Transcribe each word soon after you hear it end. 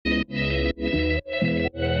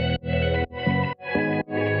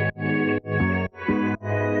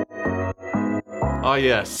Oh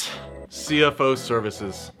yes, CFO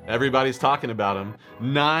services. Everybody's talking about them.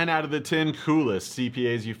 9 out of the 10 coolest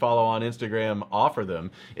CPAs you follow on Instagram offer them.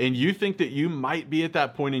 And you think that you might be at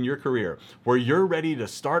that point in your career where you're ready to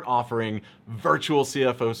start offering virtual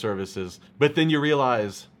CFO services, but then you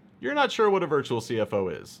realize you're not sure what a virtual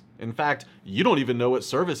CFO is. In fact, you don't even know what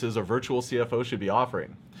services a virtual CFO should be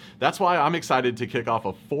offering. That's why I'm excited to kick off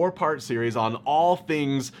a 4-part series on all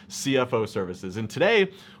things CFO services. And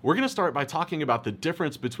today, we're going to start by talking about the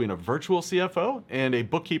difference between a virtual CFO and a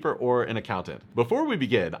bookkeeper or an accountant. Before we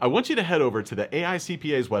begin, I want you to head over to the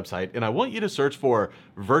AICPA's website and I want you to search for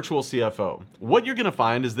virtual CFO. What you're going to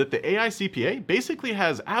find is that the AICPA basically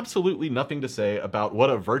has absolutely nothing to say about what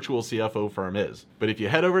a virtual CFO firm is. But if you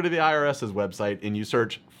head over to the IRS's website and you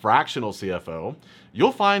search fractional CFO,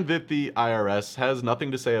 you'll find that the IRS has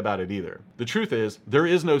nothing to say about it either. The truth is, there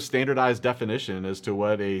is no standardized definition as to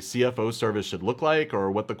what a CFO service should look like or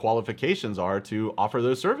what the qualifications are to offer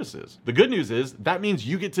those services. The good news is, that means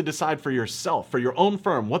you get to decide for yourself, for your own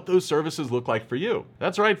firm, what those services look like for you.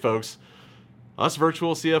 That's right, folks. Us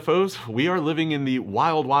virtual CFOs, we are living in the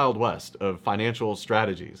wild, wild west of financial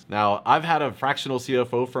strategies. Now, I've had a fractional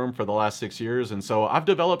CFO firm for the last 6 years, and so I've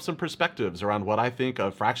developed some perspectives around what I think a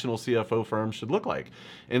fractional CFO firm should look like.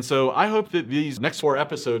 And so I hope that these next 4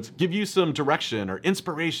 episodes give you some direction or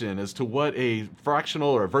inspiration as to what a fractional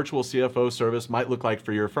or virtual CFO service might look like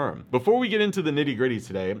for your firm. Before we get into the nitty-gritty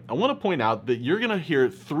today, I want to point out that you're going to hear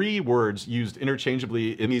 3 words used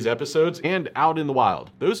interchangeably in these episodes and out in the wild.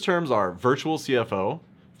 Those terms are virtual CFO,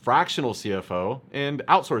 fractional CFO, and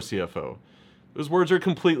outsourced CFO. Those words are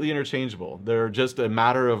completely interchangeable. They're just a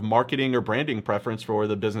matter of marketing or branding preference for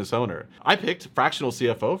the business owner. I picked fractional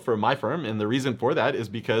CFO for my firm, and the reason for that is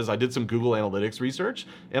because I did some Google Analytics research,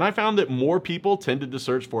 and I found that more people tended to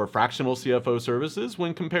search for fractional CFO services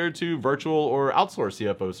when compared to virtual or outsourced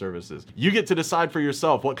CFO services. You get to decide for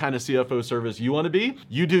yourself what kind of CFO service you want to be.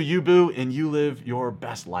 You do you, boo, and you live your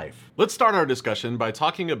best life. Let's start our discussion by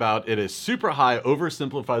talking about, at a super high,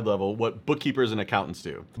 oversimplified level, what bookkeepers and accountants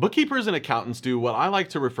do. Bookkeepers and accountants do what I like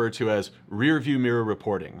to refer to as rear view mirror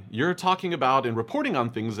reporting. You're talking about and reporting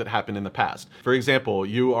on things that happened in the past. For example,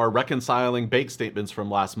 you are reconciling bank statements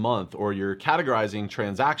from last month, or you're categorizing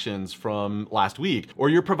transactions from last week, or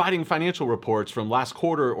you're providing financial reports from last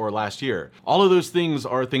quarter or last year. All of those things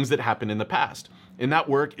are things that happened in the past. And that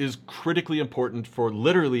work is critically important for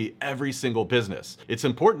literally every single business. It's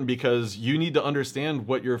important because you need to understand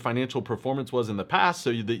what your financial performance was in the past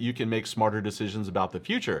so that you can make smarter decisions about the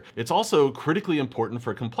future. It's also critically important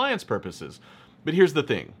for compliance purposes. But here's the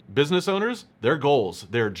thing, business owners, their goals,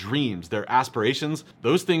 their dreams, their aspirations,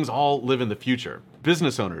 those things all live in the future.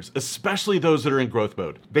 Business owners, especially those that are in growth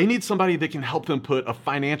mode, they need somebody that can help them put a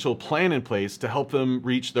financial plan in place to help them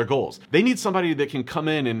reach their goals. They need somebody that can come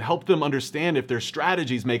in and help them understand if their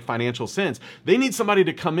strategies make financial sense. They need somebody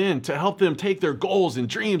to come in to help them take their goals and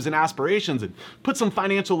dreams and aspirations and put some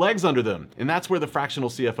financial legs under them. And that's where the fractional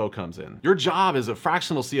CFO comes in. Your job as a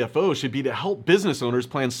fractional CFO should be to help business owners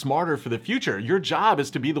plan smarter for the future. Your job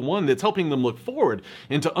is to be the one that's helping them look forward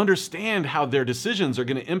and to understand how their decisions are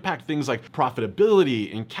going to impact things like profitability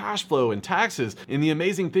and cash flow and taxes. And the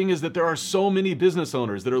amazing thing is that there are so many business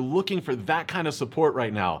owners that are looking for that kind of support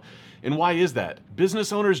right now. And why is that?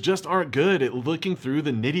 Business owners just aren't good at looking through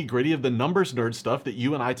the nitty-gritty of the numbers nerd stuff that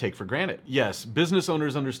you and I take for granted. Yes, business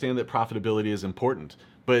owners understand that profitability is important,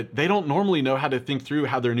 but they don't normally know how to think through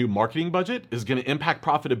how their new marketing budget is going to impact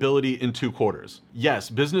profitability in 2 quarters. Yes,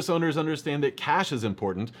 business owners understand that cash is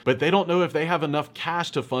important, but they don't know if they have enough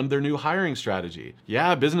cash to fund their new hiring strategy.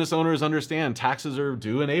 Yeah, business owners understand taxes are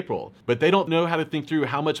due in April, but they don't know how to think through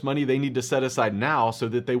how much money they need to set aside now so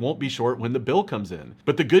that they won't be short when the bill comes in.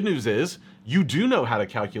 But the good news is, you do know how to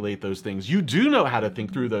calculate those things. You do know how to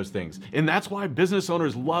think through those things. And that's why business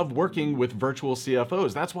owners love working with virtual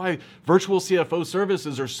CFOs. That's why virtual CFO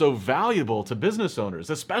services are so valuable to business owners,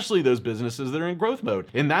 especially those businesses that are in growth mode.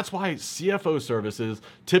 And that's why CFO services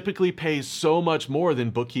typically pay so much more than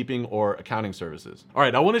bookkeeping or accounting services. All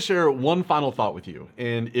right, I want to share one final thought with you.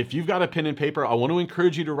 And if you've got a pen and paper, I want to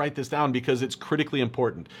encourage you to write this down because it's critically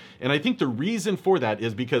important. And I think the reason for that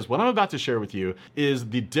is because what I'm about to share with you is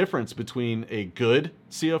the difference between a good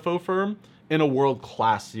CFO firm and a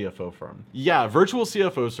world-class CFO firm. Yeah, virtual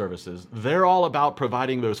CFO services, they're all about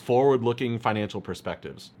providing those forward-looking financial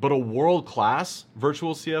perspectives. But a world-class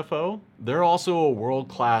virtual CFO, they're also a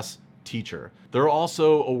world-class teacher. They're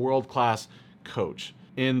also a world-class coach.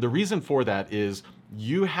 And the reason for that is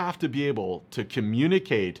you have to be able to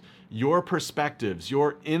communicate your perspectives,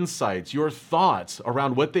 your insights, your thoughts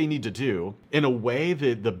around what they need to do in a way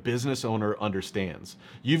that the business owner understands.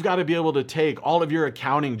 You've got to be able to take all of your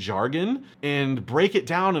accounting jargon and break it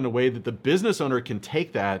down in a way that the business owner can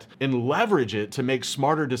take that and leverage it to make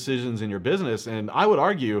smarter decisions in your business. And I would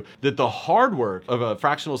argue that the hard work of a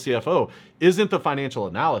fractional CFO isn't the financial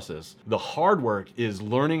analysis. The hard work is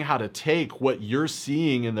learning how to take what you're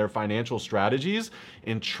seeing in their financial strategies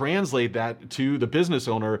and translate that to the business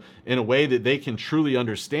owner in a way that they can truly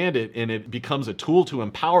understand it, and it becomes a tool to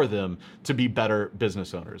empower them to be better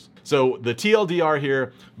business owners. So the TLDR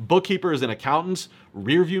here: bookkeepers and accountants,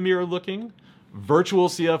 rear view mirror looking; virtual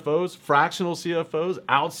CFOs, fractional CFOs,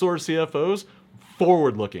 outsourced CFOs,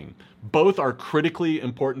 forward looking. Both are critically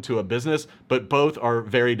important to a business, but both are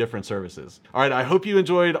very different services. All right, I hope you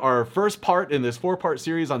enjoyed our first part in this 4-part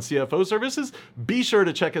series on CFO services. Be sure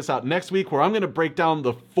to check us out next week, where I'm going to break down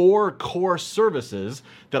the 4 core services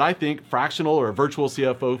that I think fractional or virtual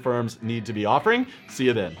CFO firms need to be offering. See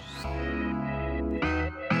you then.